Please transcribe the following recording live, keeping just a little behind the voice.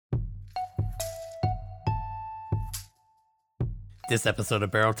This episode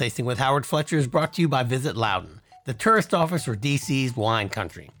of Barrel Tasting with Howard Fletcher is brought to you by Visit Loudon, the tourist office for DC's wine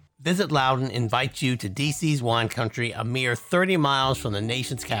country. Visit Loudon invites you to DC's wine country, a mere 30 miles from the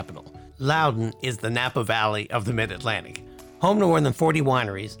nation's capital. Loudon is the Napa Valley of the Mid-Atlantic. Home to more than 40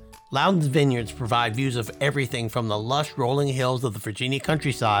 wineries, Loudon's vineyards provide views of everything from the lush rolling hills of the Virginia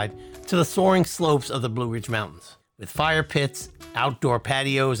countryside to the soaring slopes of the Blue Ridge Mountains. With fire pits, outdoor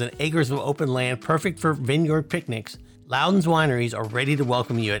patios, and acres of open land perfect for vineyard picnics, Loudon's wineries are ready to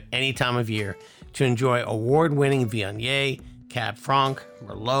welcome you at any time of year to enjoy award-winning Viognier, Cab Franc,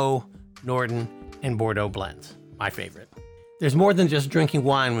 Merlot, Nordin, and Bordeaux blends, my favorite. There's more than just drinking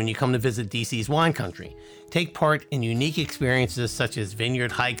wine when you come to visit DC's wine country. Take part in unique experiences such as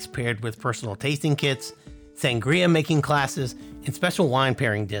vineyard hikes paired with personal tasting kits, sangria making classes, and special wine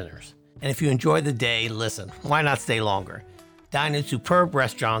pairing dinners. And if you enjoy the day, listen, why not stay longer? Dine in superb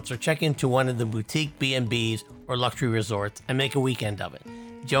restaurants or check into one of the boutique B&Bs or luxury resorts and make a weekend of it.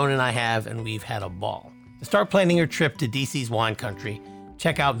 Joan and I have, and we've had a ball. To start planning your trip to DC's wine country,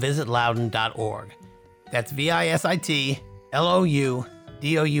 check out visitloudon.org. That's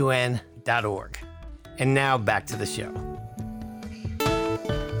visitloudon.org. And now back to the show.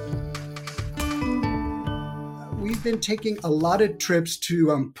 We've been taking a lot of trips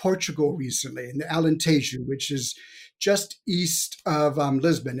to Portugal recently, in the Alentejo, which is just east of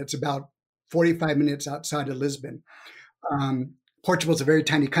Lisbon. It's about 45 minutes outside of Lisbon. Portugal is a very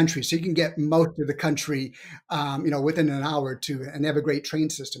tiny country, so you can get most of the country, within an hour or two, and they have a great train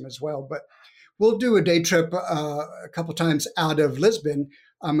system as well. But we'll do a day trip a couple times out of Lisbon,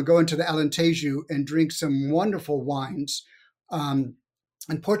 go into the Alentejo and drink some wonderful wines.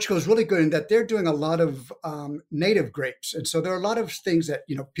 And Portugal is really good in that they're doing a lot of native grapes. And so there are a lot of things that,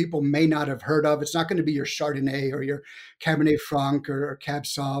 people may not have heard of. It's not going to be your Chardonnay or your Cabernet Franc or Cab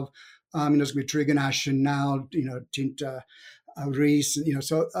Sauv. There's going to be Grenache now, Tinta Reese,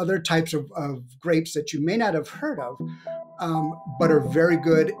 so other types of grapes that you may not have heard of, but are very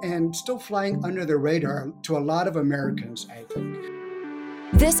good and still flying under the radar to a lot of Americans, I think.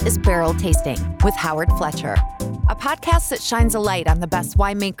 This is Barrel Tasting with Howard Fletcher, a podcast that shines a light on the best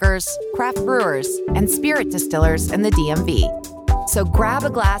winemakers, craft brewers, and spirit distillers in the DMV. So grab a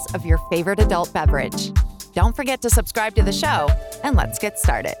glass of your favorite adult beverage. Don't forget to subscribe to the show, and let's get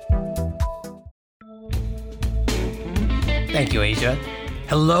started. Thank you, Asia.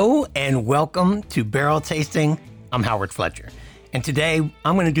 Hello and welcome to Barrel Tasting. I'm Howard Fletcher. And today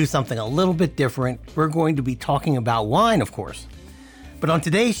I'm going to do something a little bit different. We're going to be talking about wine, of course. But on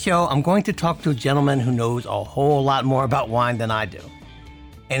today's show, I'm going to talk to a gentleman who knows a whole lot more about wine than I do.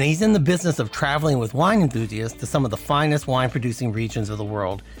 And he's in the business of traveling with wine enthusiasts to some of the finest wine producing regions of the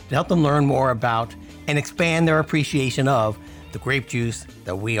world to help them learn more about and expand their appreciation of the grape juice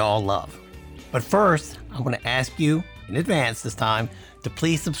that we all love. But first, I'm going to ask you in advance this time to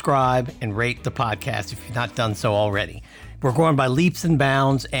please subscribe and rate the podcast if you've not done so already. We're growing by leaps and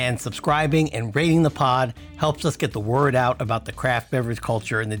bounds, and subscribing and rating the pod helps us get the word out about the craft beverage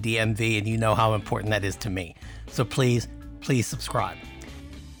culture in the DMV, and you know how important that is to me. So please subscribe.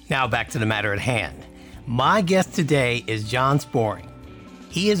 Now back to the matter at hand. My guest today is John Sporing.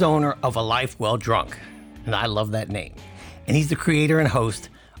 He is owner of A Life Well Drunk, and I love that name. And he's the creator and host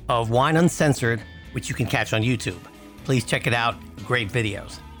of Wine Uncensored, which you can catch on YouTube. Please check it out. Great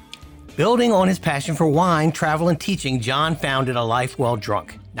videos. Building on his passion for wine, travel, and teaching, John founded A Life Well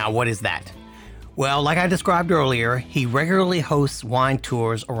Drunk. Now, what is that? Well, like I described earlier, he regularly hosts wine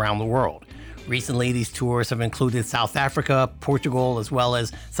tours around the world. Recently, these tours have included South Africa, Portugal, as well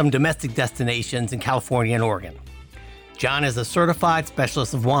as some domestic destinations in California and Oregon. John is a certified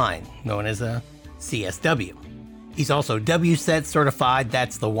specialist of wine, known as a CSW. He's also WSET certified,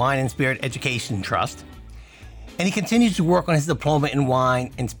 that's the Wine and Spirit Education Trust. And he continues to work on his diploma in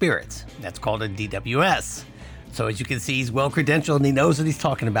wine and spirits. That's called a DWS. So as you can see, he's well credentialed and he knows what he's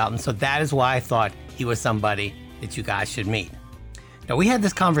talking about. And so that is why I thought he was somebody that you guys should meet. Now, we had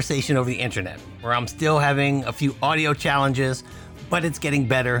this conversation over the internet where I'm still having a few audio challenges, but it's getting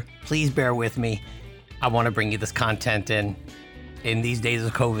better. Please bear with me. I want to bring you this content in these days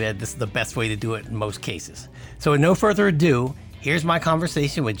of COVID. This is the best way to do it in most cases. So with no further ado, here's my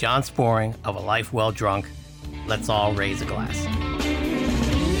conversation with John Sporing of A Life Well Drunk. Let's all raise a glass.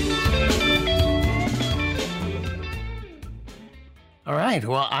 All right.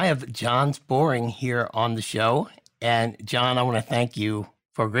 Well, I have John Sporing here on the show. And John, I want to thank you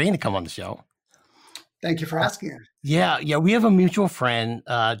for agreeing to come on the show. Thank you for asking. Yeah. We have a mutual friend,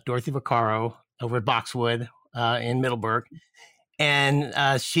 Dorothy Vaccaro, over at Boxwood in Middleburg.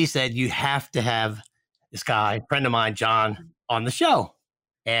 And she said, you have to have this guy, friend of mine, John, on the show.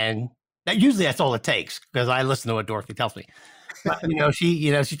 And usually that's all it takes, because I listen to what Dorothy tells me. But,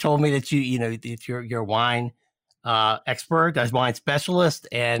 she told me that that you're a wine expert, a wine specialist,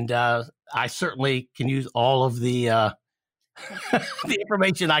 and I certainly can use all of the the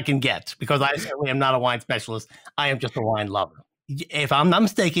information I can get because I certainly am not a wine specialist. I am just a wine lover. If I'm not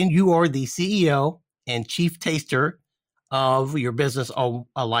mistaken, you are the CEO and chief taster of your business,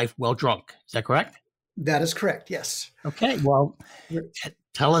 A Life Well Drunk. Is that correct? That is correct. Yes. Okay. Well,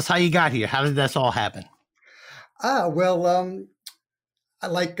 tell us how you got here. How did this all happen? Well,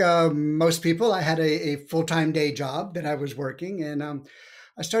 like most people, I had a full-time day job that I was working, and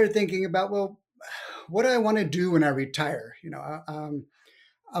I started thinking about, well, what do I want to do when I retire?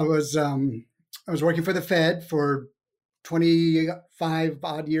 I was working for the Fed for 25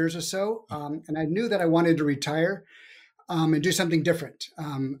 odd years or so, and I knew that I wanted to retire and do something different.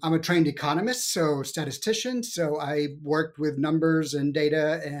 I'm a trained economist, so statistician, so I worked with numbers and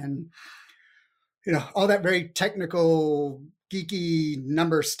data and all that very technical, geeky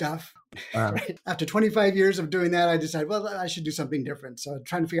number stuff. Right? After 25 years of doing that, I decided, well, I should do something different. So I'm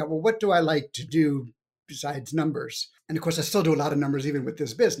trying to figure out, well, what do I like to do besides numbers? And of course, I still do a lot of numbers even with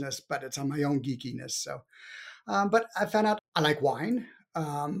this business, but it's on my own geekiness. So, but I found out I like wine.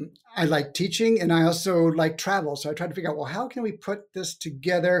 I like teaching, and I also like travel. So I tried to figure out, well, how can we put this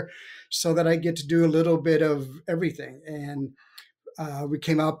together so that I get to do a little bit of everything? And we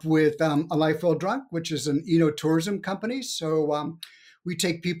came up with A Life Well Drunk, which is an eno-tourism company. So we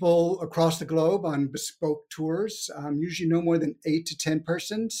take people across the globe on bespoke tours, usually no more than 8 to 10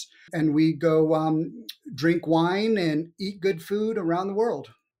 persons. And we go drink wine and eat good food around the world.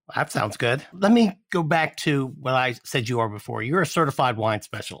 That sounds good. Let me go back to what I said you are before. You're a certified wine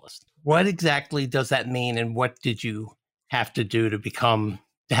specialist. What exactly does that mean, and what did you have to do to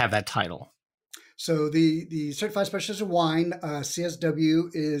have that title? So the Certified Specialist of Wine,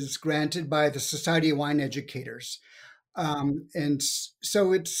 CSW, is granted by the Society of Wine Educators. And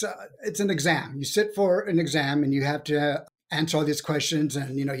so it's an exam. You sit for an exam and you have to answer all these questions,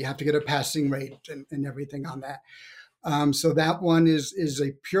 and you have to get a passing rate and everything on that. So that one is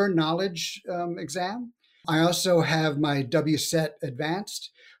a pure knowledge exam. I also have my WSET Advanced,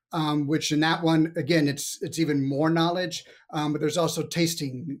 which in that one, again, it's even more knowledge, but there's also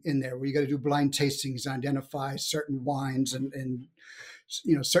tasting in there where you got to do blind tastings and identify certain wines and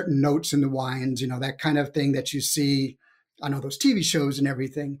certain notes in the wines, that kind of thing that you see on all those TV shows and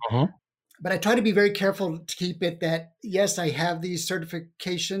everything. Uh-huh. But I try to be very careful to keep it that, yes, I have these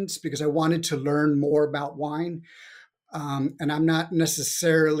certifications because I wanted to learn more about wine. And I'm not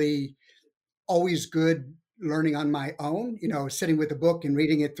necessarily always good learning on my own, sitting with a book and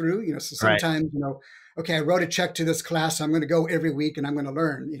reading it through, so sometimes, right. Okay, I wrote a check to this class. I'm going to go every week and I'm going to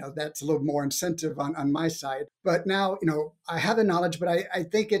learn, that's a little more incentive on my side. But now, I have the knowledge, but I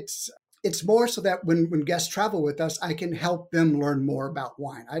think it's more so that when guests travel with us, I can help them learn more about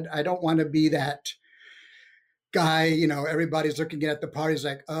wine. I don't want to be that guy, everybody's looking at the parties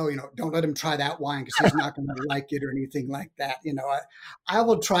like, oh, don't let him try that wine because he's not going to like it or anything like that. I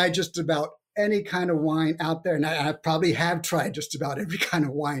will try just about any kind of wine out there. And I probably have tried just about every kind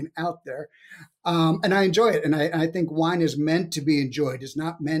of wine out there. And I enjoy it. And I think wine is meant to be enjoyed. It's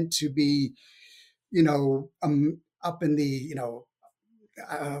not meant to be, up in the,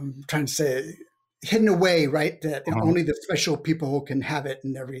 trying to say, hidden away, right? That only the special people can have it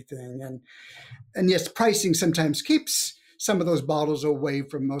and everything. And yes, pricing sometimes keeps some of those bottles away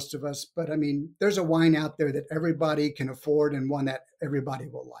from most of us. But I mean, there's a wine out there that everybody can afford and one that everybody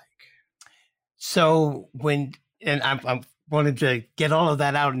will like. So I wanted to get all of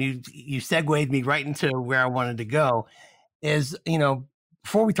that out, and you segued me right into where I wanted to go. Is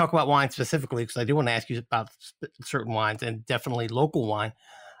before we talk about wine specifically, because I do want to ask you about certain wines and definitely local wine.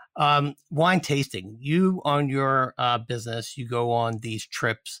 Wine tasting. You on your business, you go on these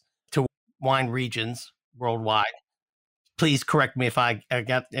trips to wine regions worldwide. Please correct me if I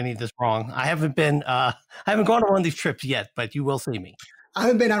got any of this wrong. I haven't gone on one of these trips yet, but you will see me. I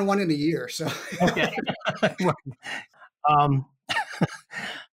haven't been on one in a year, so. Okay.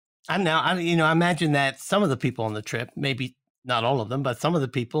 I imagine that some of the people on the trip, maybe not all of them, but some of the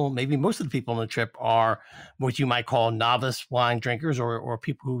people, maybe most of the people on the trip are what you might call novice wine drinkers, or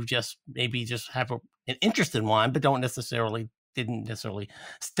people who just have an interest in wine, but didn't necessarily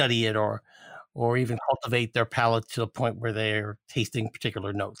study it or even cultivate their palate to the point where they're tasting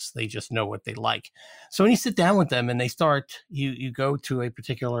particular notes. They just know what they like. So when you sit down with them and they start, you go to a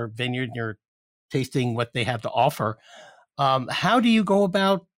particular vineyard and you're tasting what they have to offer. How do you go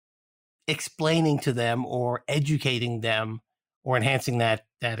about explaining to them or educating them or enhancing that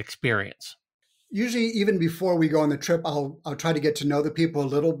experience? Usually, even before we go on the trip, I'll try to get to know the people a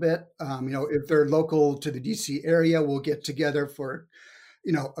little bit. If they're local to the DC area, we'll get together for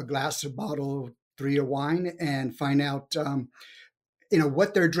a glass, a bottle, three of wine, and find out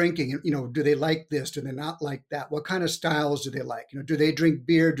what they're drinking. Do they like this? Do they not like that? What kind of styles do they like? Do they drink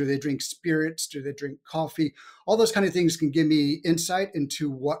beer? Do they drink spirits? Do they drink coffee? All those kind of things can give me insight into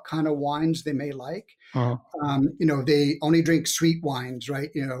what kind of wines they may like. Uh-huh. They only drink sweet wines, right?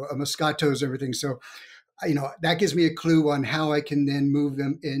 Moscatos, everything. So, that gives me a clue on how I can then move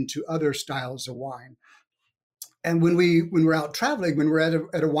them into other styles of wine. And when we're out traveling, when we're at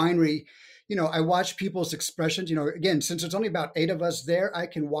a winery, I watch people's expressions. Again, since there's only about 8 of us there, I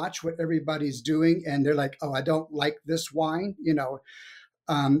can watch what everybody's doing, and they're like, "Oh, I don't like this wine,"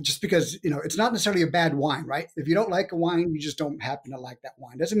 just because it's not necessarily a bad wine, right? If you don't like a wine, you just don't happen to like that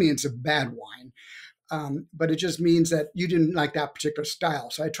wine. Doesn't mean it's a bad wine, but it just means that you didn't like that particular style.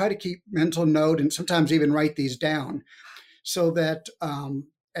 So I try to keep mental note and sometimes even write these down, so that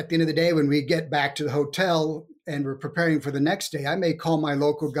at the end of the day, when we get back to the hotel and we're preparing for the next day, I may call my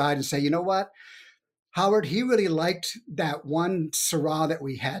local guide and say, "You know what, Howard, he really liked that one Syrah that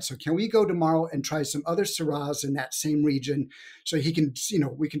we had. So can we go tomorrow and try some other Syrahs in that same region so he can,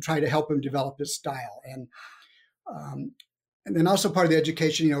 we can try to help him develop his style." And then also part of the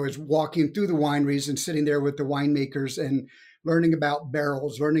education, is walking through the wineries and sitting there with the winemakers and learning about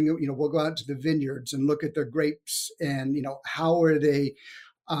barrels, we'll go out to the vineyards and look at their grapes and,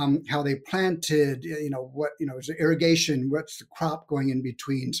 how they planted, is the irrigation, what's the crop going in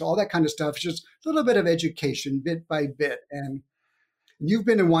between. So all that kind of stuff is just a little bit of education bit by bit. And you've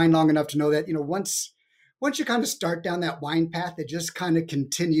been in wine long enough to know that, once you kind of start down that wine path, it just kind of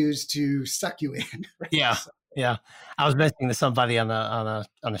continues to suck you in. Right? Yeah. Yeah. I was mentioning to somebody on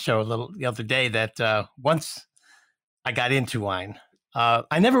the show the other day that once I got into wine,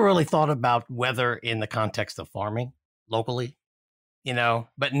 I never really thought about weather in the context of farming locally.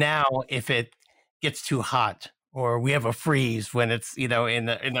 But now if it gets too hot or we have a freeze when it's, in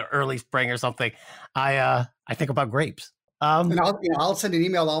the early spring or something, I think about grapes. And I'll send an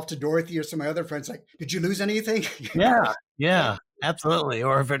email off to Dorothy or some of my other friends like, "Did you lose anything?" Yeah, absolutely.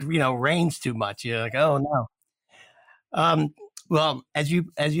 Or if it, rains too much, you're like, "Oh no." Well, as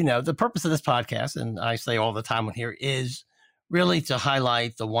you know, the purpose of this podcast, and I say all the time on here, is really to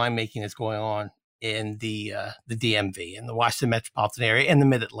highlight the winemaking that's going on in the DMV and the Washington metropolitan area and the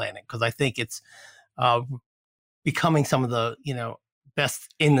Mid-Atlantic, because I think it's becoming some of the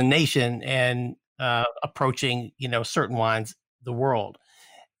best in the nation and approaching certain wines the world,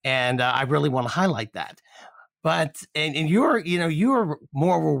 and I really want to highlight that. But and you're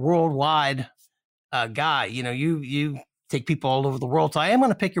more of a worldwide guy. You take people all over the world, so I am going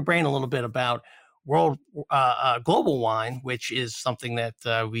to pick your brain a little bit about global wine, which is something that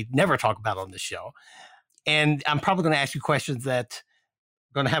we never talk about on this show. And I'm probably going to ask you questions that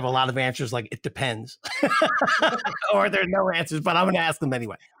are going to have a lot of answers like "it depends," or there are no answers, but I'm going to ask them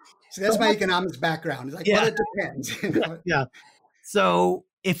anyway. So that's my economics background. It's like, well, it depends. Yeah. So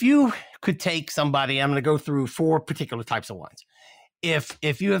if you could take somebody, I'm going to go through 4 particular types of wines.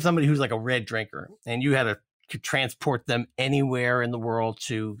 If you have somebody who's like a red drinker and you had to transport them anywhere in the world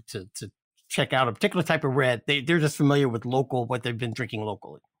to check out a particular type of red, they're just familiar with what they've been drinking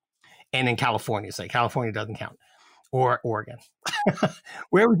locally. And in California, say California doesn't count, or Oregon.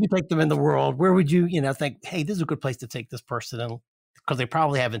 Where would you take them in the world? Where would you, think, hey, this is a good place to take this person, because they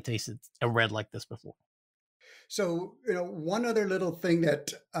probably haven't tasted a red like this before. So, one other little thing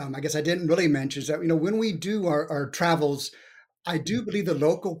that I guess I didn't really mention is that, when we do our travels, I do believe the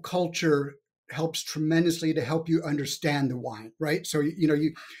local culture helps tremendously to help you understand the wine, right? So,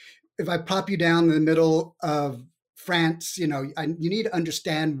 if I plop you down in the middle of France, you need to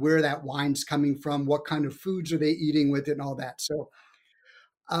understand where that wine's coming from, what kind of foods are they eating with it, and all that.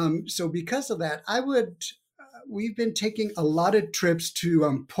 So because of that, we've been taking a lot of trips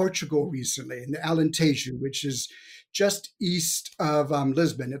to Portugal recently, in the Alentejo, which is just east of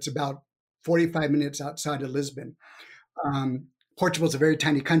Lisbon. It's about 45 minutes outside of Lisbon. Portugal is a very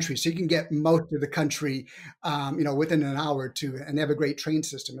tiny country, so you can get most of the country, within an hour or two, and they have a great train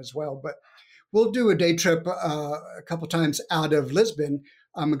system as well. But we'll do a day trip a couple times out of Lisbon,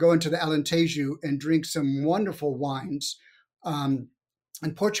 go into the Alentejo and drink some wonderful wines.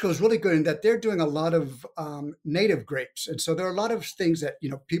 And Portugal is really good in that they're doing a lot of native grapes. And so there are a lot of things that,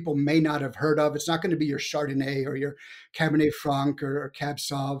 people may not have heard of. It's not going to be your Chardonnay or your Cabernet Franc or Cab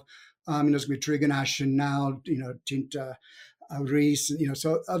Sauv. There's going to be Grenache, Chenal, Tinta, Reese,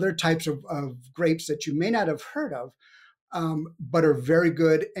 so other types of grapes that you may not have heard of, but are very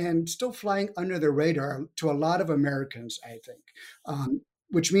good and still flying under the radar to a lot of Americans, I think.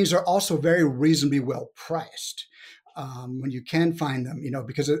 which means they're also very reasonably well priced when you can find them,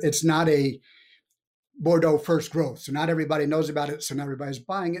 because it's not a Bordeaux first growth. So not everybody knows about it. So not everybody's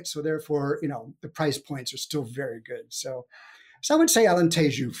buying it. So therefore, the price points are still very good. So I would say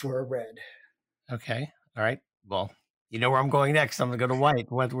Alentejo for a red. Okay. All right. Well, you know where I'm going next. I'm going to go to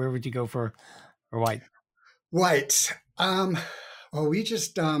white. Where would you go for white? White. Well, we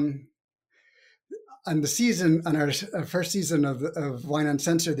just, on our first season of Wine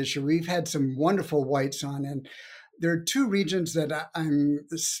Uncensored this year, we've had some wonderful whites on. And there are two regions that I'm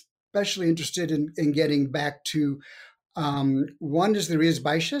especially interested in getting back to. One is the Rías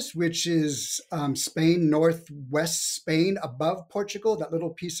Baixas, which is Spain, northwest Spain, above Portugal, that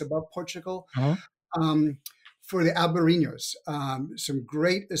little piece above Portugal. Uh-huh. For the Albariños, some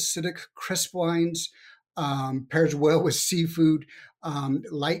great acidic, crisp wines, pairs well with seafood,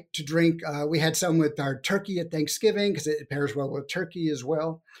 light to drink. We had some with our turkey at Thanksgiving because it pairs well with turkey as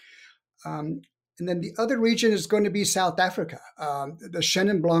well. And then the other region is going to be South Africa. The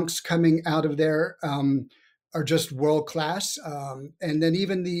Chenin Blancs coming out of there are just world class. And then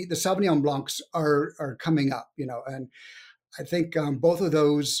even the Sauvignon Blancs are coming up, and I think both of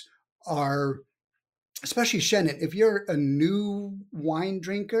those are, especially Chenin. If you're a new wine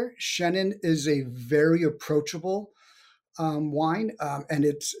drinker, Chenin is a very approachable wine, and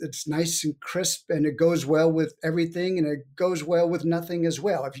it's nice and crisp, and it goes well with everything, and it goes well with nothing as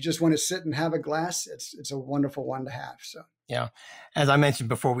well. If you just want to sit and have a glass, it's a wonderful one to have. So yeah, as I mentioned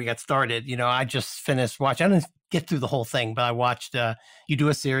before we got started, I just finished watching. I didn't get through the whole thing, but I watched. You do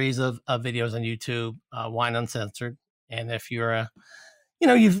a series of videos on YouTube, Wine Uncensored, and if you're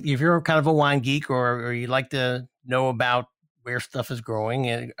if you're kind of a wine geek or you like to know about where stuff is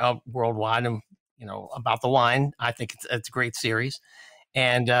growing worldwide and about the wine, I think it's a great series.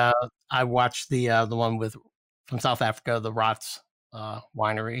 And I watched the one from South Africa, the Rots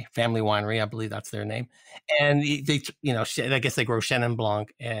winery, family winery, I believe that's their name. And they I guess they grow Chenin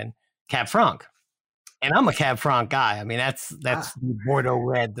Blanc and Cab Franc. And I'm a Cab Franc guy. I mean, that's the Bordeaux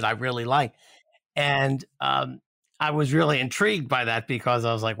red that I really like. And I was really intrigued by that because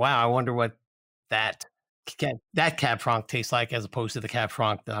I was like, wow, I wonder what that Cab Franc tastes like as opposed to the Cab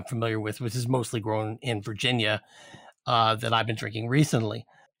Franc that I'm familiar with, which is mostly grown in Virginia, that I've been drinking recently.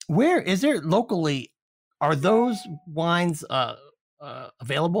 Where is there locally? Are those wines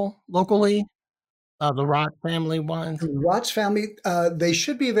available locally? The Rot family wines? The Rots family, they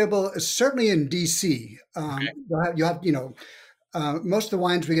should be available certainly in DC. Okay. You have most of the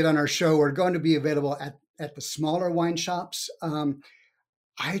wines we get on our show are going to be available at the smaller wine shops.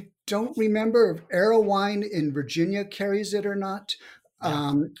 I don't remember if Arrow Wine in Virginia carries it or not,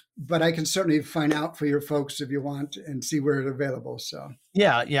 but I can certainly find out for your folks if you want and see where it's available. So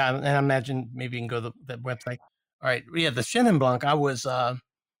yeah, and I imagine maybe you can go to the website. All right, yeah, the Chenin Blanc. I was, I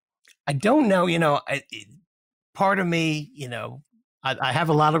don't know, part of me, I have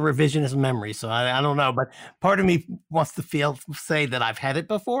a lot of revisionist memory, so I don't know, but part of me wants to say that I've had it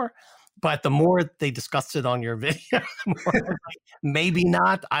before. But the more they discussed it on your video, the more maybe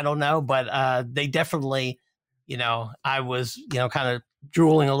not, I don't know. But they definitely, I was, kind of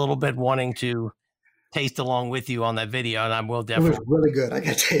drooling a little bit, wanting to taste along with you on that video. And I will definitely. It was really good. I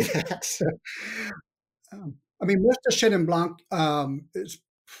can tell you that. So, I mean, most of Chenin Blanc is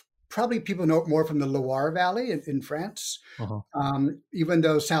probably people know it more from the Loire Valley in France, even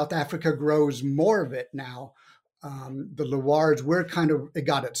though South Africa grows more of it now. The Loire is where it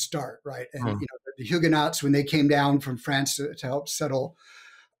got its start, right? And the Huguenots, when they came down from France to help settle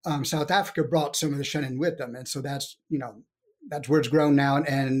South Africa, brought some of the Chenin with them, and so that's where it's grown now,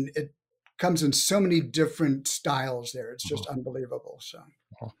 and it comes in so many different styles there. It's just unbelievable. So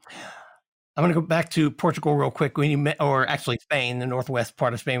I'm going to go back to Portugal real quick. Or actually Spain, the northwest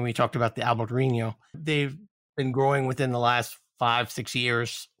part of Spain, when we talked about the Albariño. They've been growing within the last 5-6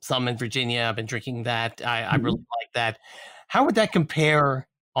 years, some in Virginia. I've been drinking that. I really like that. How would that compare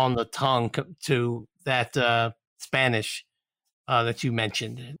on the tongue to that Spanish that you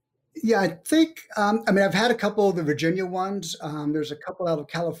mentioned? Yeah, I think, I've had a couple of the Virginia ones. There's a couple out of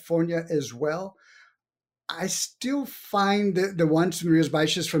California as well. I still find the ones from Rías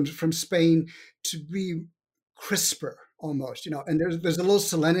Baixas from Spain to be crisper almost, and there's a little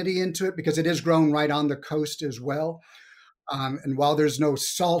salinity into it because it is grown right on the coast as well. And while there's no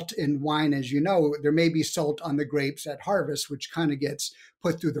salt in wine, as you know, there may be salt on the grapes at harvest, which kind of gets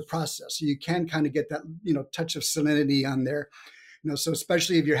put through the process. So you can kind of get that, touch of salinity on there, so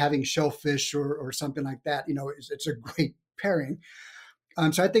especially if you're having shellfish or something like that, it's a great pairing.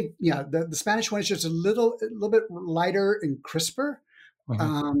 So I think, the Spanish one is just a little bit lighter and crisper, with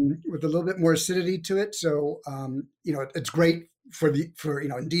a little bit more acidity to it. So, it's great for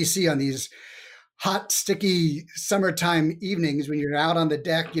in DC on these hot, sticky summertime evenings when you're out on the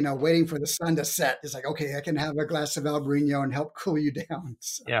deck, waiting for the sun to set. It's like, okay, I can have a glass of Albarino and help cool you down.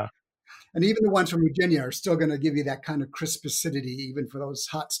 So, Yeah. and even the ones from Virginia are still going to give you that kind of crisp acidity, even for those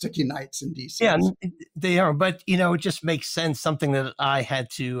hot, sticky nights in DC. Yeah, they are. But, it just makes sense. Something that I had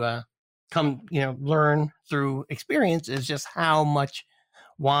to learn through experience is just how much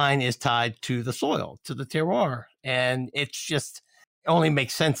wine is tied to the soil, to the terroir. And it only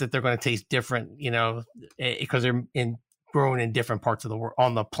makes sense that they're going to taste different, because they're grown in different parts of the world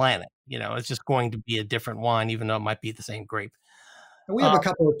on the planet. It's just going to be a different wine, even though it might be the same grape. And we have a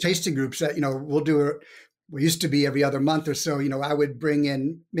couple of tasting groups that, we'll do. We used to be every other month or so. I would bring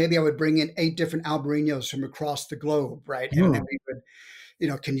in 8 different Albarinos from across the globe, right? And then we would,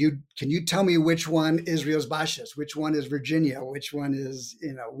 can you tell me which one is Rios Baixas, which one is Virginia, which one is,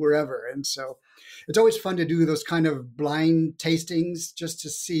 wherever. And so it's always fun to do those kind of blind tastings just to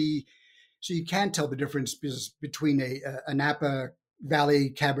see, so you can tell the difference between a Napa Valley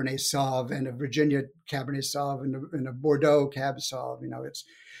Cabernet Sauv and a Virginia Cabernet Sauv and a Bordeaux Cab Sauv.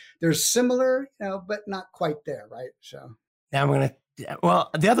 They're similar, but not quite there, right? So now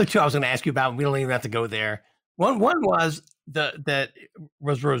the other two I was going to ask you about, we don't even have to go there. One was that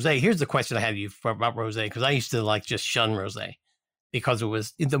was rosé. Here's the question I had you about rosé, because I used to just shun rosé because it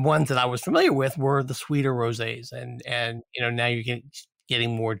was the ones that I was familiar with were the sweeter rosés, and now you're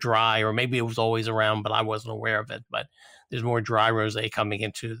getting more dry, or maybe it was always around, but I wasn't aware of it. But there's more dry rosé coming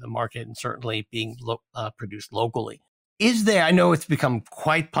into the market, and certainly being produced locally. Is there? I know it's become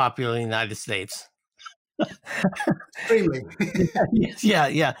quite popular in the United States. Extremely.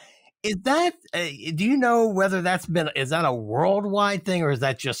 Yeah. Is that? Do you know whether is that a worldwide thing, or is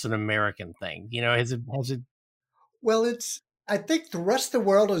that just an American thing? Has it? Well, I think the rest of the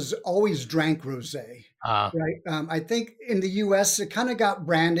world has always drank rosé, right? I think in the U.S. it kind of got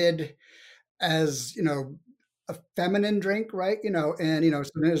branded as a feminine drink, right? So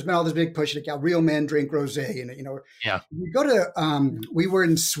there's been all this big push like real men drink rosé, and Yeah. We go to we were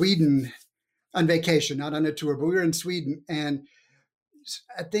in Sweden on vacation, not on a tour, but we were in Sweden, and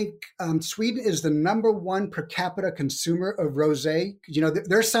I think Sweden is the #1 per capita consumer of rosé.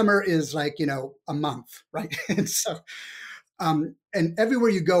 Their summer is like a month, right? And so. And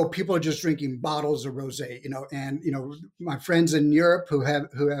everywhere you go, people are just drinking bottles of rosé, and my friends in Europe who have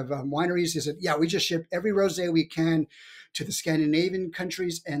wineries, they said, yeah, we just ship every rosé we can to the Scandinavian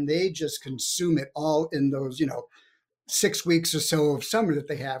countries, and they just consume it all in those 6 weeks or so of summer that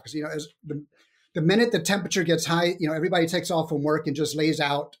they have, because as the minute the temperature gets high, everybody takes off from work and just lays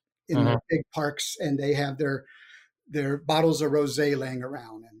out in their big parks, and they have their bottles of rosé laying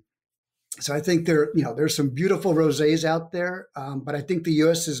around. And so I think there's some beautiful rosés out there, but I think the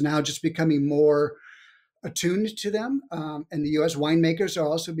U.S. is now just becoming more attuned to them, and the U.S. winemakers are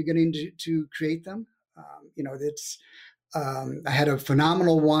also beginning to create them. I had a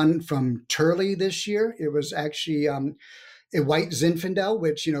phenomenal one from Turley this year. It was actually a white Zinfandel,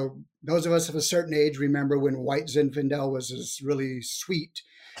 which those of us of a certain age remember when white Zinfandel was this really sweet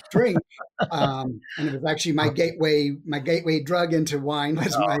drink, and it was actually my gateway drug into wine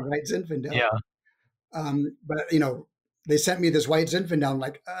was my white Zinfandel. Yeah. But they sent me this white Zinfandel. I'm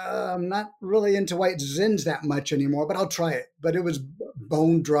like, I'm not really into white Zins that much anymore, but I'll try it. But it was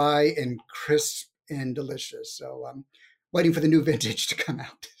bone dry and crisp and delicious. So I'm waiting for the new vintage to come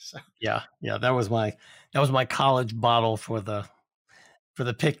out. So. Yeah. That was my college bottle for the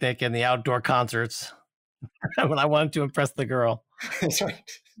picnic and the outdoor concerts when I wanted to impress the girl. That's right.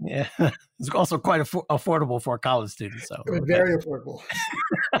 Yeah, it's also quite affordable for a college student. So it was very affordable.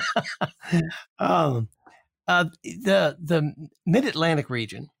 The Mid-Atlantic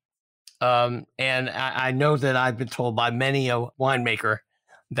region, and I know that I've been told by many a winemaker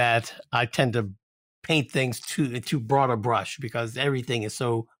that I tend to paint things too broad a brush because everything is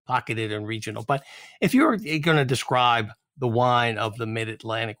so pocketed and regional. But if you're going to describe the wine of the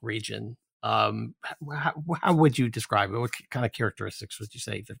Mid-Atlantic region, how would you describe it? What kind of characteristics would you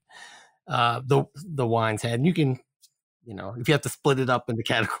say that the wines had? And you can, if you have to split it up into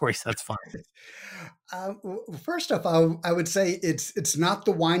categories, that's fine. First off, I would say it's not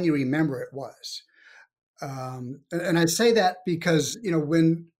the wine you remember it was, and I say that because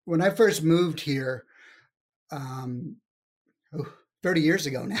when I first moved here, 30 years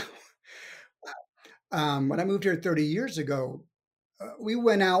ago now. When I moved here 30 years ago, we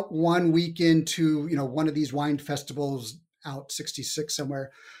went out one weekend to, one of these wine festivals out 66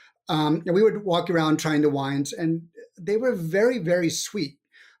 somewhere. And we would walk around trying the wines, and they were very, very sweet.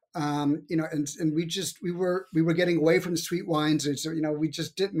 and we were getting away from sweet wines, and so we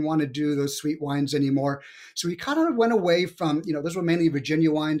just didn't want to do those sweet wines anymore. So we kind of went away from those were mainly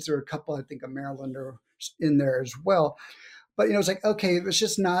Virginia wines. There were a couple, I think, of Maryland are in there as well, but it's like, okay, it was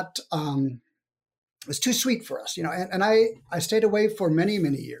just not. It's too sweet for us, and I stayed away for many,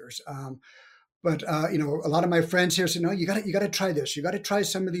 many years. But a lot of my friends here said, no, you got to try this. You got to try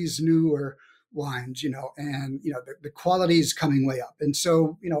some of these newer wines, and the quality is coming way up. And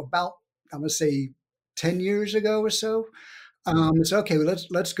so, about I'm gonna say 10 years ago or so, it's okay. Well,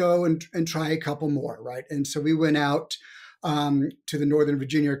 let's go and try a couple more, right? And so we went out to the Northern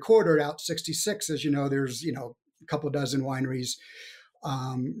Virginia corridor, out 66. As you know, there's a couple dozen wineries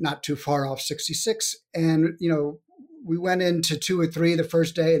not too far off 66, and we went into 2 or 3 the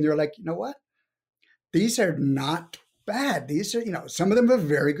first day, and they're like, you know what? These are not bad. These are, some of them are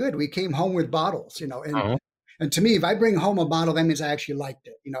very good. We came home with bottles, and to me, if I bring home a bottle, that means I actually liked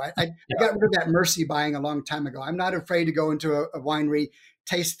it. I got rid of that mercy buying a long time ago. I'm not afraid to go into a winery,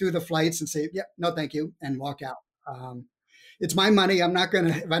 taste through the flights and say, yeah, no, thank you, and walk out. It's my money. I'm not going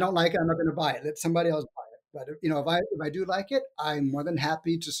to, if I don't like it, I'm not going to buy it. Let somebody else buy it. But, if I do like it, I'm more than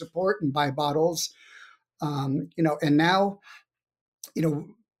happy to support and buy bottles. And now,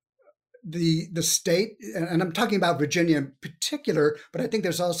 the state, and I'm talking about Virginia in particular, but I think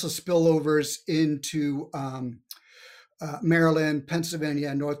there's also spillovers into Maryland,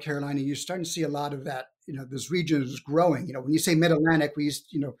 Pennsylvania, North Carolina. You're starting to see a lot of that. This region is growing. When you say Mid-Atlantic, we used,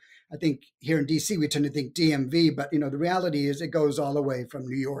 I think here in DC, we tend to think DMV, but, the reality is it goes all the way from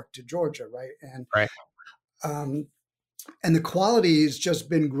New York to Georgia, right? And Right. And the quality has just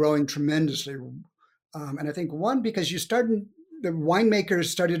been growing tremendously. And I think because the winemakers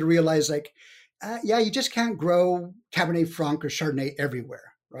started to realize you just can't grow Cabernet Franc or Chardonnay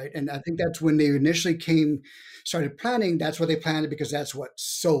everywhere, right? And I think that's when they initially started planting, that's what they planted because that's what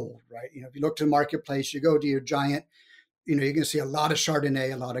sold, right? If you look to the marketplace, you go to your giant, you're going to see a lot of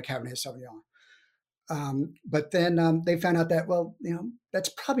Chardonnay, a lot of Cabernet Sauvignon. But then they found out that, that's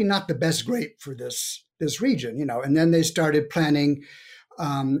probably not the best grape for this region, and then they started planting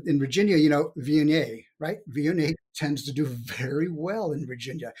in Virginia, Viognier, right? Viognier tends to do very well in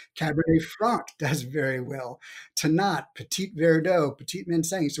Virginia. Cabernet Franc does very well. Tannat, Petit Verdot, Petit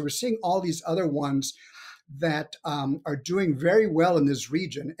Manseng. So we're seeing all these other ones that are doing very well in this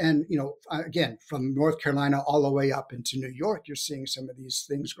region. And, again, from North Carolina all the way up into New York, you're seeing some of these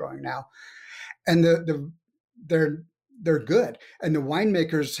things growing now. And they're good. And the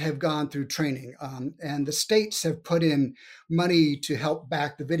winemakers have gone through training, and the states have put in money to help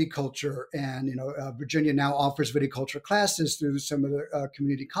back the viticulture. And, Virginia now offers viticulture classes through some of the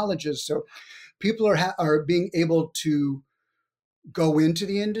community colleges. So people are being able to go into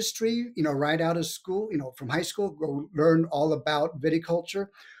the industry, right out of school, from high school, go learn all about viticulture.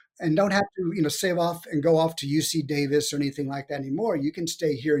 And don't have to, save off and go off to UC Davis or anything like that anymore. You can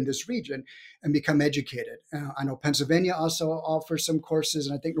stay here in this region and become educated. I know Pennsylvania also offers some courses,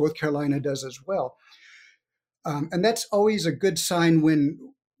 and I think North Carolina does as well. And that's always a good sign when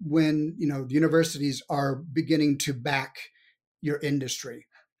the universities are beginning to back your industry.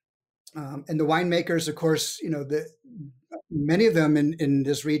 And the winemakers, of course, many of them in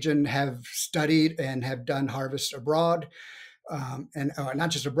this region have studied and have done harvest abroad. And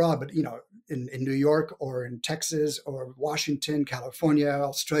not just abroad, but in New York or in Texas or Washington, California,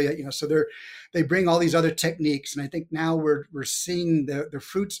 Australia. So they bring all these other techniques, and I think now we're seeing the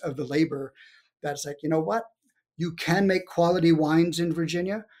fruits of the labor. That's like, what, you can make quality wines in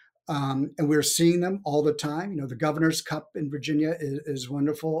Virginia, and we're seeing them all the time. The Governor's Cup in Virginia is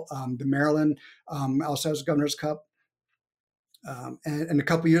wonderful. The Maryland also has Governor's Cup, and a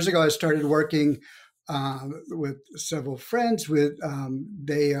couple of years ago I started working with several friends.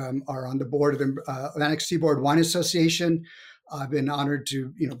 They are on the board of the Atlantic Seaboard Wine Association. I've been honored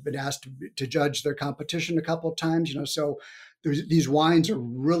to, been asked to judge their competition a couple of times. So these wines are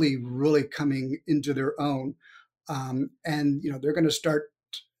really, really coming into their own, and they're going to start,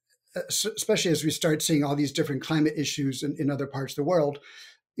 especially as we start seeing all these different climate issues in other parts of the world.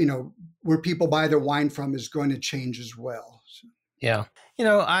 Where people buy their wine from is going to change as well. So. Yeah,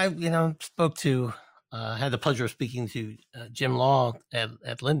 I spoke to. Had the pleasure of speaking to Jim Law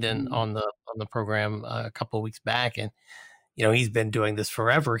at Linden on the program a couple of weeks back, and he's been doing this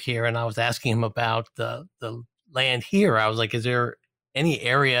forever here. And I was asking him about the land here. I was like, "Is there any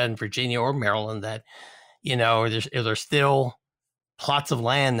area in Virginia or Maryland that are there still plots of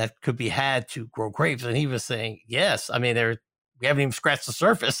land that could be had to grow grapes?" And he was saying, "Yes. I mean, we haven't even scratched the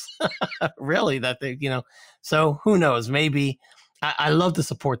surface, really. That they, so who knows? Maybe." I love to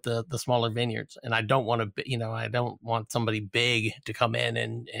support the smaller vineyards, and I don't want to, I don't want somebody big to come in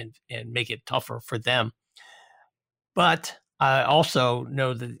and make it tougher for them. But I also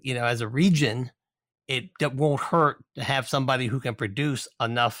know that, as a region, it won't hurt to have somebody who can produce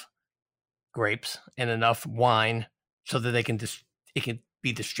enough grapes and enough wine so that it can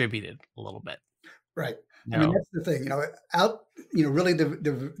be distributed a little bit. Right. I mean, that's the thing, really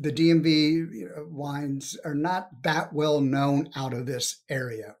the DMV wines are not that well known out of this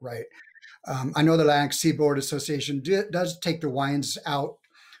area. Right. I know the Atlantic Seaboard Association does take the wines out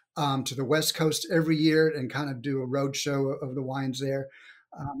to the West Coast every year and kind of do a road show of the wines there.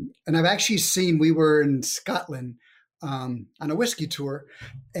 And I've actually seen, we were in Scotland on a whiskey tour,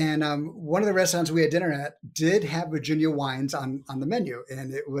 and one of the restaurants we had dinner at did have Virginia wines on the menu.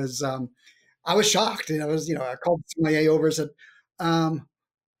 And it was, I was shocked. And I called the sommelier over and said,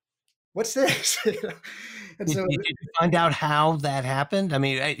 what's this? And so, did you find out how that happened? I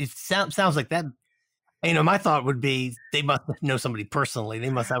mean, it sounds like that. My thought would be they must know somebody personally. They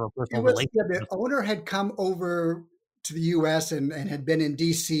must have a personal relationship. Yeah, the owner had come over to the U.S. and had been in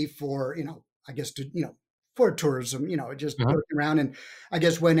D.C. for, I guess, for tourism, just looking around, and I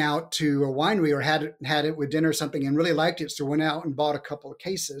guess went out to a winery or had it with dinner or something and really liked it. So went out and bought a couple of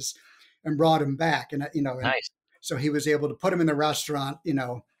cases and brought them back. And, nice. So he was able to put them in the restaurant.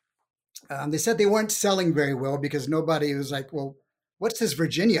 They said they weren't selling very well because nobody was like, well, what's this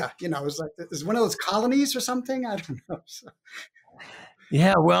Virginia? It was like, is one of those colonies or something? I don't know. So.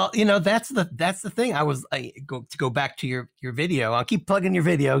 Yeah, well, that's the thing. To go back to your video. I'll keep plugging your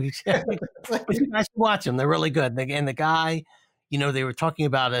video. You guys watch them; they're really good. And the guy, they were talking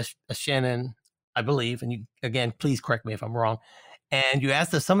about a Chenin, I believe. And again, please correct me if I'm wrong. And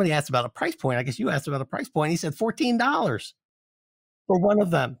somebody asked about a price point. I guess you asked about a price point. He said $14 for one of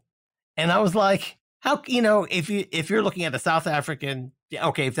them, and I was like, how, if you're looking at a South African,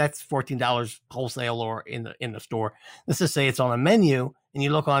 okay, if that's $14 wholesale or in the store, let's just say it's on a menu and you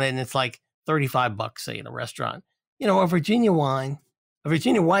look on it and it's like $35, say in a restaurant, a Virginia wine, a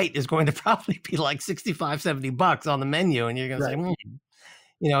Virginia white is going to probably be like $65, $70 on the menu. And you're going to say,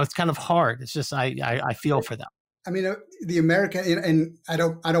 it's kind of hard. It's just, I feel for them. I mean, the American, and I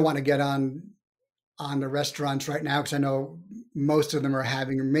don't want to get on the restaurants right now, because I know most of them are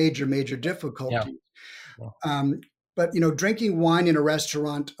having major difficulties. Yeah. But drinking wine in a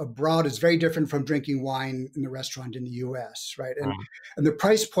restaurant abroad is very different from drinking wine in the restaurant in the U.S., right? And the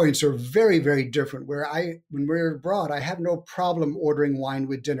price points are very, very different. When we're abroad, I have no problem ordering wine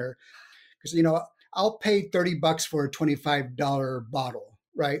with dinner, because I'll pay $30 for a $25 bottle,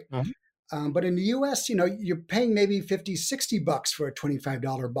 right? Mm-hmm. But in the U.S., you're paying maybe $50, $60 for a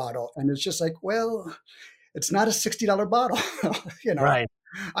 $25 bottle, and it's just like, well, it's not a $60 bottle, Right.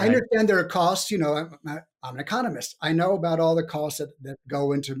 I understand there are costs. I'm an economist. I know about all the costs that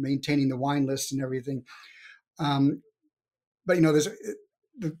go into maintaining the wine list and everything. But there's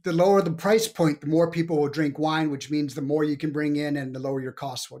the lower the price point, the more people will drink wine, which means the more you can bring in and the lower your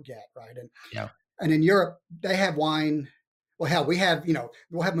costs will get, right? And in Europe, they have wine. Well, hell,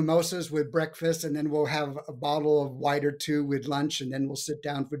 we'll have mimosas with breakfast, and then we'll have a bottle of white or two with lunch, and then we'll sit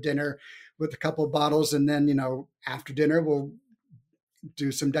down for dinner with a couple of bottles, and then after dinner we'll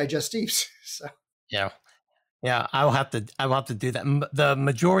do some digestives. So yeah, I'll have to do that. The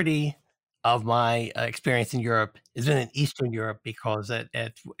majority of my experience in Europe has been in Eastern Europe, because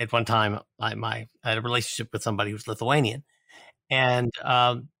at one time I had a relationship with somebody who's Lithuanian, and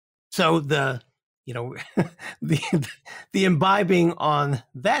so the imbibing on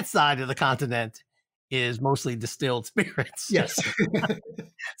that side of the continent is mostly distilled spirits. Yes.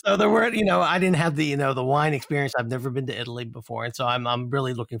 So there were, I didn't have the wine experience. I've never been to Italy before, and so I'm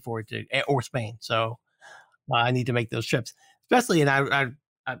really looking forward to, or Spain. So I need to make those trips, especially. And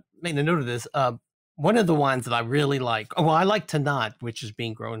I made a note of this. One of the wines that I really like. Well, I like Tannat, which is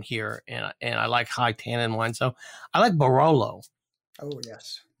being grown here, and I like high tannin wine. So I like Barolo. Oh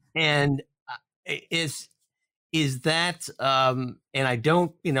yes. And is that and I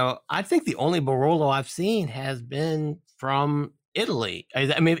don't, I think the only Barolo I've seen has been from Italy.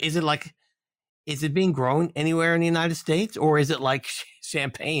 I mean, is it being grown anywhere in the United States, or is it like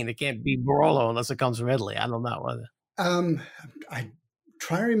champagne? It can't be Barolo unless it comes from Italy. I don't know. I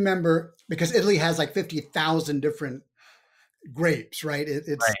try to remember, because Italy has like 50,000 different grapes, right?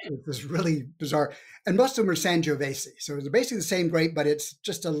 It's this really bizarre, and most of them are Sangiovese. So it's basically the same grape, but it's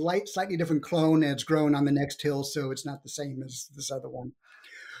just a slightly different clone, and it's grown on the next hill, so it's not the same as this other one.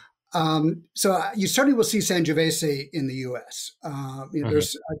 So you certainly will see Sangiovese in the U.S.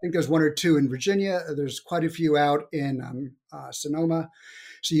 There's, I think there's one or two in Virginia. There's quite a few out in Sonoma.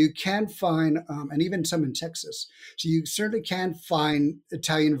 So you can find, and even some in Texas. So you certainly can find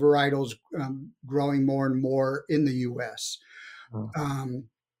Italian varietals growing more and more in the U.S.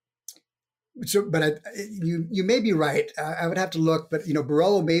 But you may be right. I would have to look, but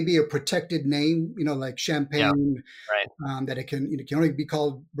Barolo may be a protected name. Like Champagne, right? That it can only be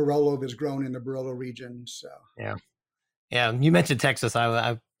called Barolo if it's grown in the Barolo region. So yeah. You mentioned Texas.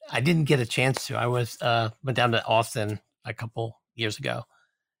 I didn't get a chance to. I went down to Austin a couple years ago,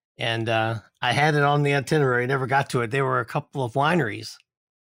 and I had it on the itinerary. Never got to it. There were a couple of wineries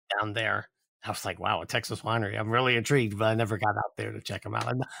down there. I was like, wow, a Texas winery. I'm really intrigued, but I never got out there to check them out.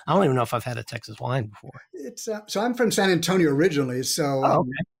 I don't even know if I've had a Texas wine before. It's so I'm from San Antonio originally. So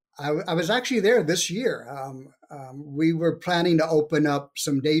okay. I was actually there this year. We were planning to open up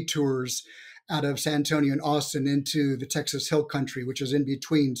some day tours out of San Antonio and Austin into the Texas Hill Country, which is in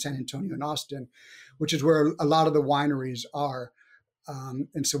between San Antonio and Austin, which is where a lot of the wineries are.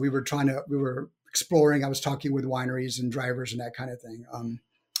 And so we were exploring. I was talking with wineries and drivers and that kind of thing.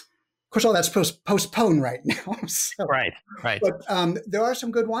 Of course, all that's postponed right now. So. Right. But there are some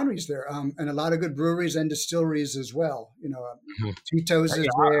good wineries there, and a lot of good breweries and distilleries as well. Tito's is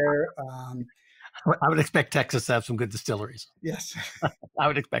there. I would expect Texas to have some good distilleries. Yes, I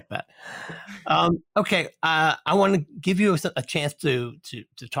would expect that. Okay, I want to give you a chance to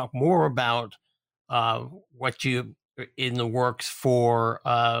talk more about what you in the works for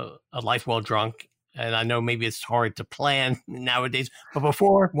a Life Well Drunk. And I know maybe it's hard to plan nowadays, but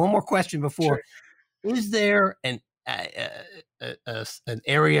one more question. Sure. Is there an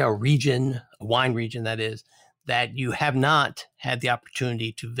area, a region, a wine region that you have not had the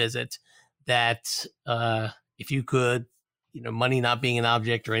opportunity to visit that if you could, money not being an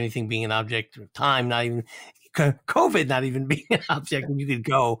object or anything being an object, or time not even, COVID not even being an object, and you could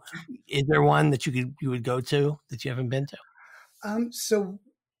go, is there one that you would go to that you haven't been to?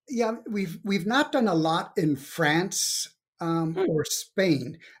 Yeah, we've not done a lot in France or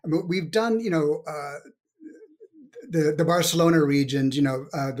Spain. I mean, we've done, the Barcelona regions,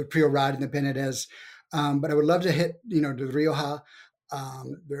 the Priorat and the Penedès. But I would love to hit, the Rioja. I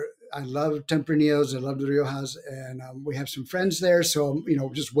love Tempranillos. I love the Riojas, and we have some friends there. So,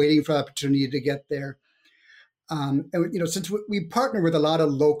 just waiting for the opportunity to get there. And since we partner with a lot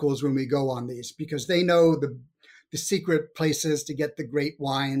of locals when we go on these, because they know the secret places to get the great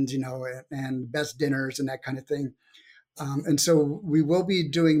wines, and best dinners and that kind of thing. And so we will be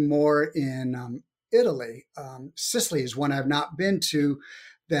doing more in Italy. Sicily is one I've not been to,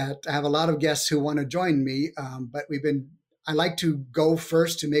 that I have a lot of guests who want to join me. But I like to go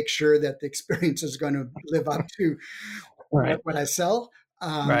first to make sure that the experience is going to live up to what I sell.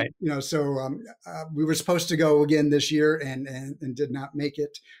 Right. So we were supposed to go again this year and did not make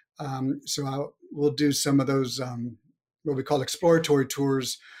it. So we'll do some of those what we call exploratory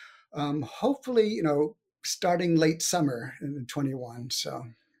tours. Hopefully, starting late summer in 21. So,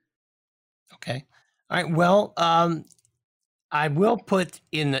 okay, all right. Well, I will put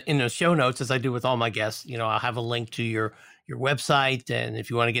in the show notes, as I do with all my guests. I'll have a link to your website, and if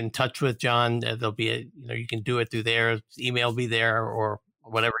you want to get in touch with John, there'll be you can do it through there. His email will be there, or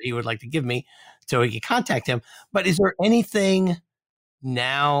whatever he would like to give me, so you can contact him. But is there anything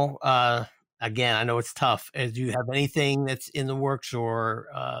now? Again, I know it's tough. Do you have anything that's in the works or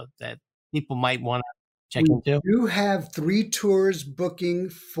that people might want to check into? We do have 3 tours booking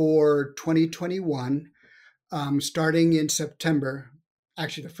for 2021, starting in September.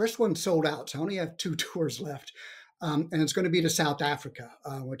 Actually, the first one sold out, so I only have 2 tours left. And it's going to be to South Africa,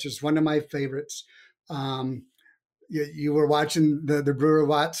 which is one of my favorites. You were watching the Brewer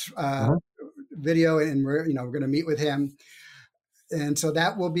Watts video, and we're going to meet with him. And so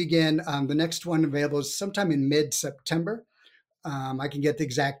that will begin. The next one available is sometime in mid-September. I can get the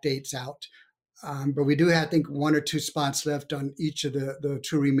exact dates out. But we do have, I think, 1 or 2 spots left on each of the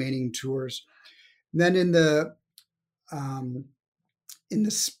 2 remaining tours. And then in the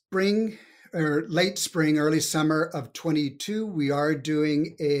spring or late spring, early summer of 22, we are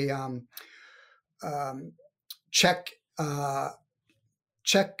doing a Czech,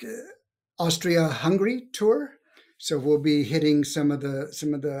 Austria-Hungary tour. So we'll be hitting some of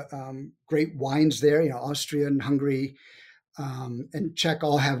the great wines there. Austria and Hungary and Czech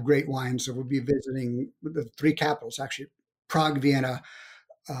all have great wines. So we'll be visiting the 3 capitals, actually, Prague, Vienna,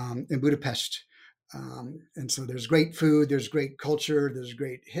 and Budapest. And so there's great food, there's great culture, there's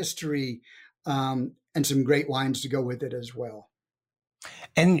great history, and some great wines to go with it as well.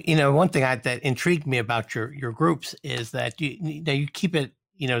 And one thing that intrigued me about your groups is that you keep it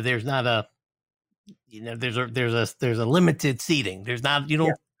there's not a, there's a limited seating. There's not,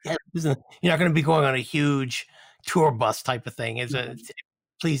 you're not going to be going on a huge tour bus type of thing.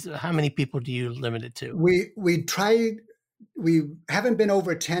 Please, how many people do you limit it to? We haven't been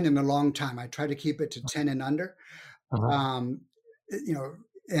over 10 in a long time. I try to keep it to 10 and under. And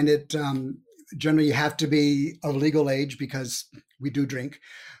it generally you have to be of legal age because we do drink.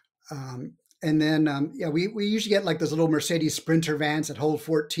 And then, we usually get like those little Mercedes Sprinter vans that hold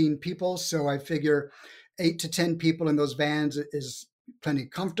 14 people. So I figure 8 to 10 people in those vans is plenty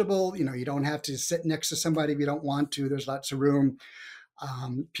comfortable. You don't have to sit next to somebody if you don't want to. There's lots of room.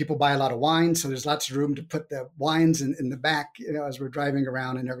 People buy a lot of wine, so there's lots of room to put the wines in the back, as we're driving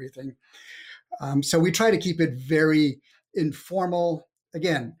around and everything. So we try to keep it very informal.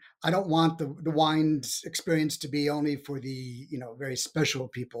 Again, I don't want the wine experience to be only for the, very special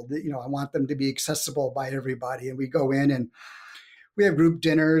people. I want them to be accessible by everybody. And we go in and we have group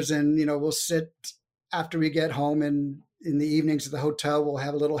dinners and, we'll sit after we get home, and in the evenings at the hotel, we'll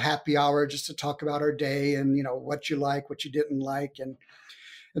have a little happy hour just to talk about our day and, what you like, what you didn't like. And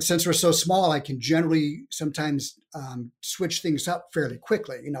since we're so small, I can generally sometimes switch things up fairly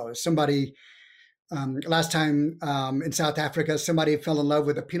quickly. Somebody, last time in South Africa, somebody fell in love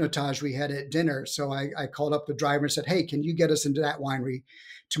with a Pinotage we had at dinner. So I called up the driver and said, hey, can you get us into that winery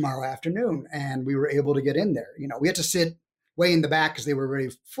tomorrow afternoon? And we were able to get in there. We had to sit way in the back because they were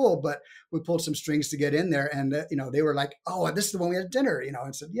very full, but we pulled some strings to get in there. And, they were like, oh, this is the one we had at dinner,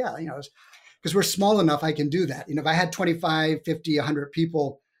 and said, yeah, because we're small enough, I can do that. If I had 25, 50, 100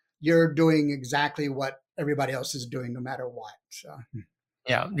 people, you're doing exactly what everybody else is doing, no matter what. So.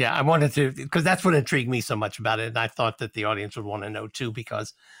 Yeah. I wanted to, because that's what intrigued me so much about it. And I thought that the audience would want to know too,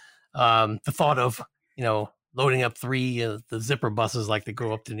 because the thought of, loading up 3 the zipper buses like they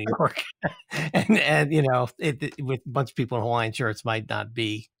go up to New York and with a bunch of people in Hawaiian shirts might not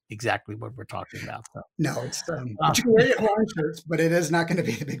be exactly what we're talking about. So. No, it's but you can wear Hawaiian shirts, but it is not going to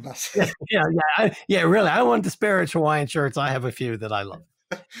be the big bus. Really. I don't want to disparage Hawaiian shirts. I have a few that I love.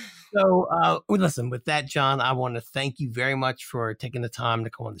 So listen, with that, John, I want to thank you very much for taking the time to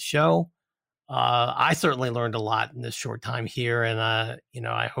come on the show. I certainly learned a lot in this short time here, and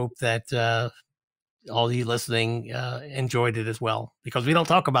I hope that all you listening enjoyed it as well, because we don't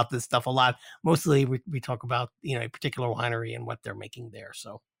talk about this stuff a lot. Mostly we talk about, a particular winery and what they're making there.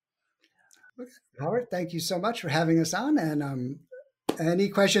 So, okay. Howard, thank you so much for having us on. And any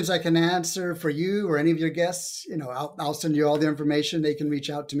questions I can answer for you or any of your guests, I'll send you all the information. They can reach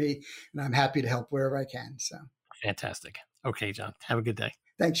out to me, and I'm happy to help wherever I can. So fantastic. Okay, John, have a good day.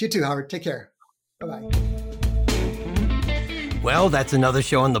 Thanks. You too, Howard. Take care. Bye-bye. Well, that's another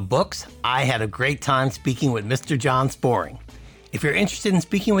show in the books. I had a great time speaking with Mr. John Sporing. If you're interested in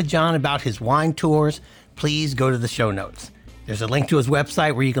speaking with John about his wine tours, please go to the show notes. There's a link to his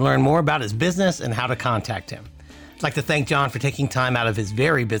website where you can learn more about his business and how to contact him. I'd like to thank John for taking time out of his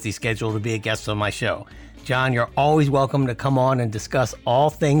very busy schedule to be a guest on my show. John, you're always welcome to come on and discuss all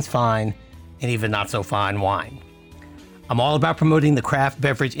things fine and even not so fine wine. I'm all about promoting the craft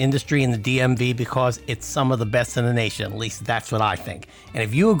beverage industry in the DMV because it's some of the best in the nation. At least that's what I think. And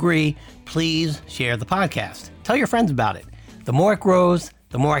if you agree, please share the podcast. Tell your friends about it. The more it grows,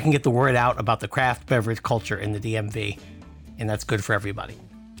 the more I can get the word out about the craft beverage culture in the DMV. And that's good for everybody.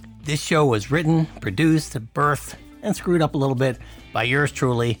 This show was written, produced, birthed, and screwed up a little bit by yours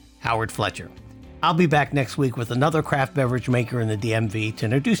truly, Howard Fletcher. I'll be back next week with another craft beverage maker in the DMV to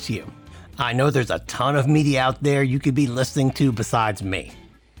introduce to you. I know there's a ton of media out there you could be listening to besides me.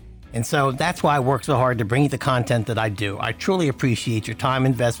 And so that's why I work so hard to bring you the content that I do. I truly appreciate your time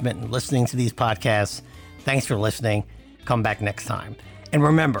investment in listening to these podcasts. Thanks for listening. Come back next time. And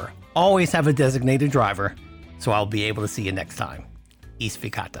remember, always have a designated driver, so I'll be able to see you next time. East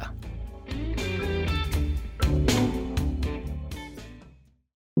Ficata.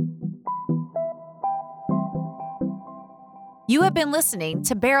 You have been listening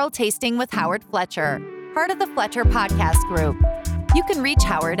to Barrel Tasting with Howard Fletcher, part of the Fletcher Podcast Group. You can reach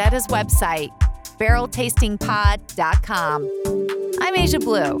Howard at his website, barreltastingpod.com. I'm Asia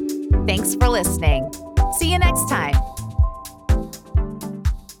Blue. Thanks for listening. See you next time.